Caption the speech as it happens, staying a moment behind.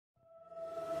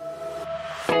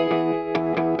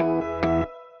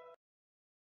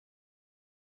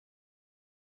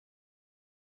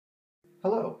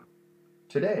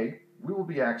Today, we will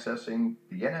be accessing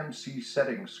the NMC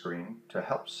Settings screen to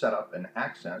help set up and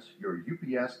access your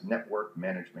UPS network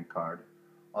management card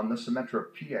on the Symmetra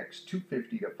PX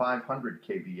 250 to 500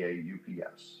 kVA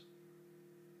UPS.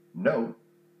 Note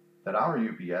that our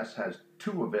UPS has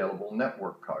 2 available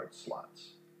network card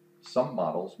slots. Some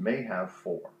models may have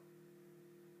 4.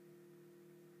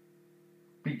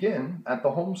 Begin at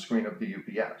the home screen of the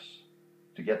UPS.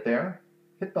 To get there,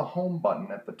 hit the Home button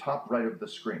at the top right of the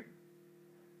screen.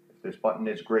 If this button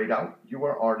is grayed out, you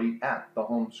are already at the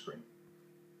home screen.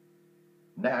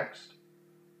 Next,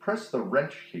 press the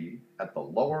wrench key at the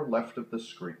lower left of the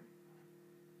screen.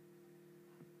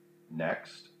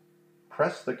 Next,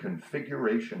 press the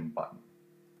Configuration button.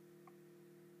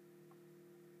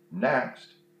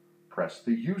 Next, press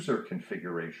the User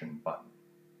Configuration button.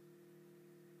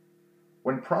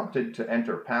 When prompted to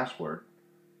enter password,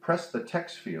 press the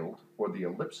text field or the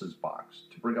ellipses box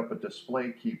to bring up a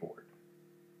display keyboard.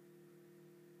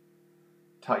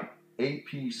 Type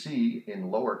APC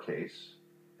in lowercase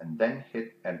and then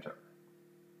hit Enter.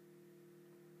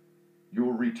 You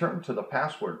will return to the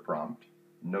password prompt,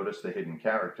 notice the hidden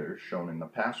characters shown in the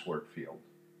password field,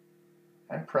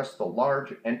 and press the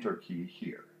large Enter key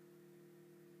here.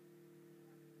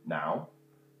 Now,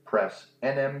 press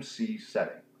NMC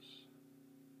Settings.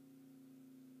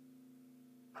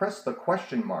 Press the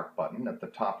question mark button at the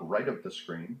top right of the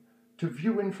screen to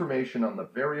view information on the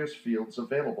various fields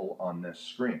available on this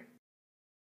screen.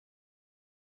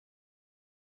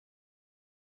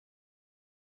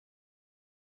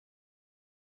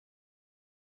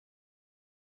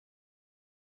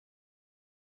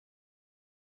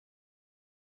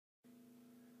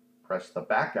 Press the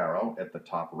back arrow at the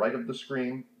top right of the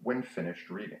screen when finished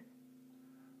reading.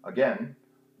 Again,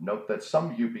 note that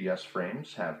some UPS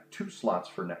frames have 2 slots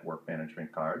for network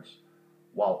management cards,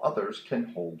 while others can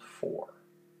hold 4.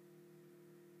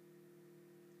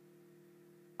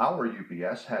 Our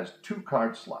UPS has 2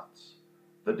 card slots.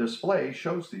 The display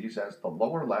shows these as the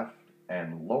lower left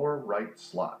and lower right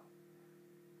slot.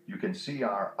 You can see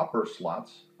our upper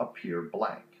slots appear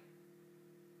blank.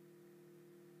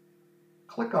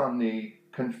 Click on the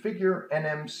Configure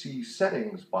NMC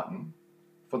Settings button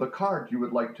for the card you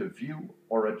would like to view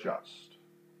or adjust.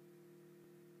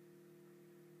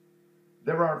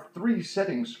 There are 3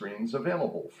 setting screens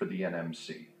available for the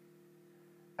NMC.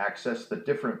 Access the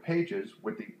different pages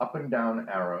with the up and down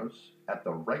arrows at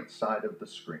the right side of the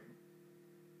screen.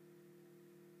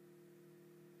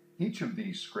 Each of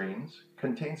these screens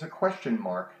contains a question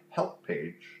mark help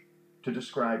page to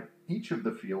describe each of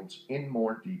the fields in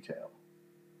more detail.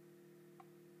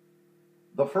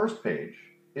 The first page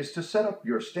is to set up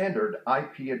your standard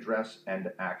IP address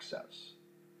and access.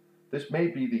 This may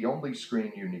be the only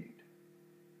screen you need.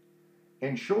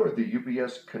 Ensure the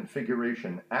UPS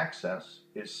configuration access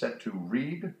is set to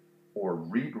read or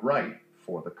read-write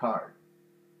for the card.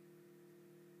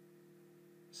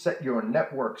 Set your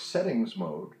network settings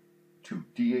mode to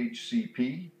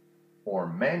DHCP or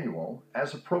manual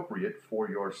as appropriate for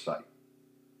your site.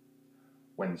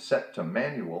 When set to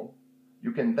manual,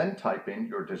 you can then type in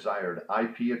your desired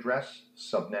IP address,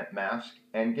 subnet mask,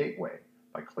 and gateway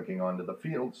by clicking onto the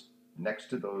fields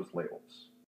next to those labels.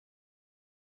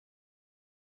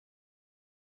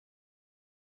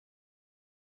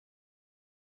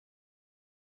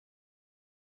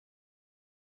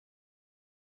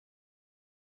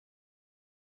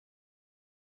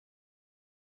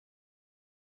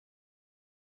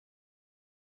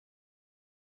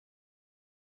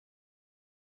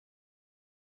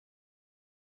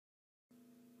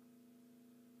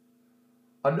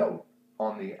 A note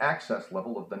on the access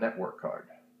level of the network card.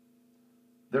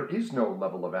 There is no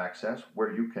level of access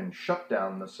where you can shut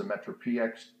down the Symmetra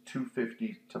PX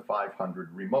 250 to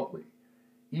 500 remotely,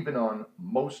 even on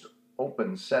most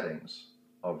open settings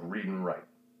of read and write.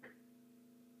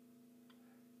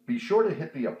 Be sure to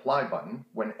hit the Apply button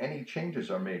when any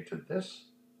changes are made to this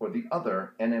or the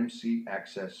other NMC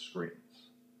access screens.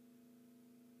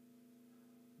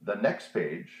 The next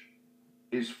page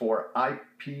is for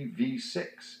IPv6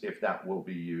 if that will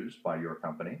be used by your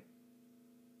company.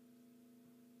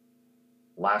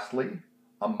 Lastly,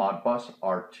 a Modbus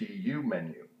RTU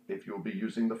menu if you'll be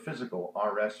using the physical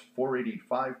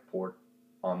RS-485 port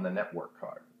on the network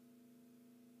card.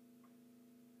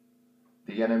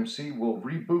 The NMC will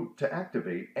reboot to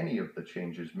activate any of the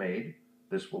changes made.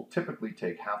 This will typically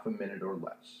take half a minute or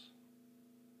less.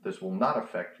 This will not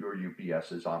affect your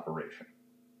UPS's operation.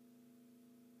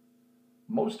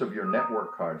 Most of your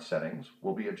network card settings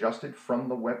will be adjusted from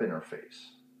the web interface.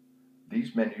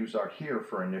 These menus are here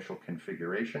for initial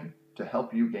configuration to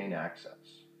help you gain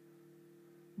access.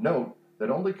 Note that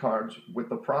only cards with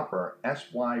the proper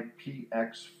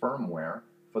SYPX firmware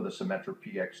for the Symmetra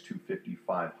PX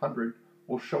 250-500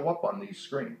 will show up on these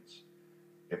screens.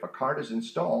 If a card is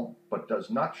installed but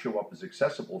does not show up as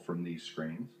accessible from these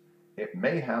screens, it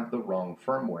may have the wrong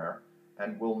firmware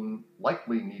and will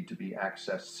likely need to be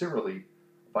accessed serially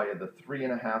via the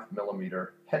 3.5mm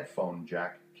headphone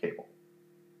jack cable.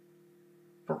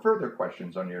 For further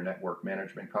questions on your network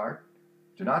management card,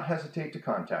 do not hesitate to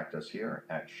contact us here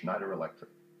at Schneider Electric.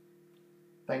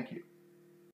 Thank you.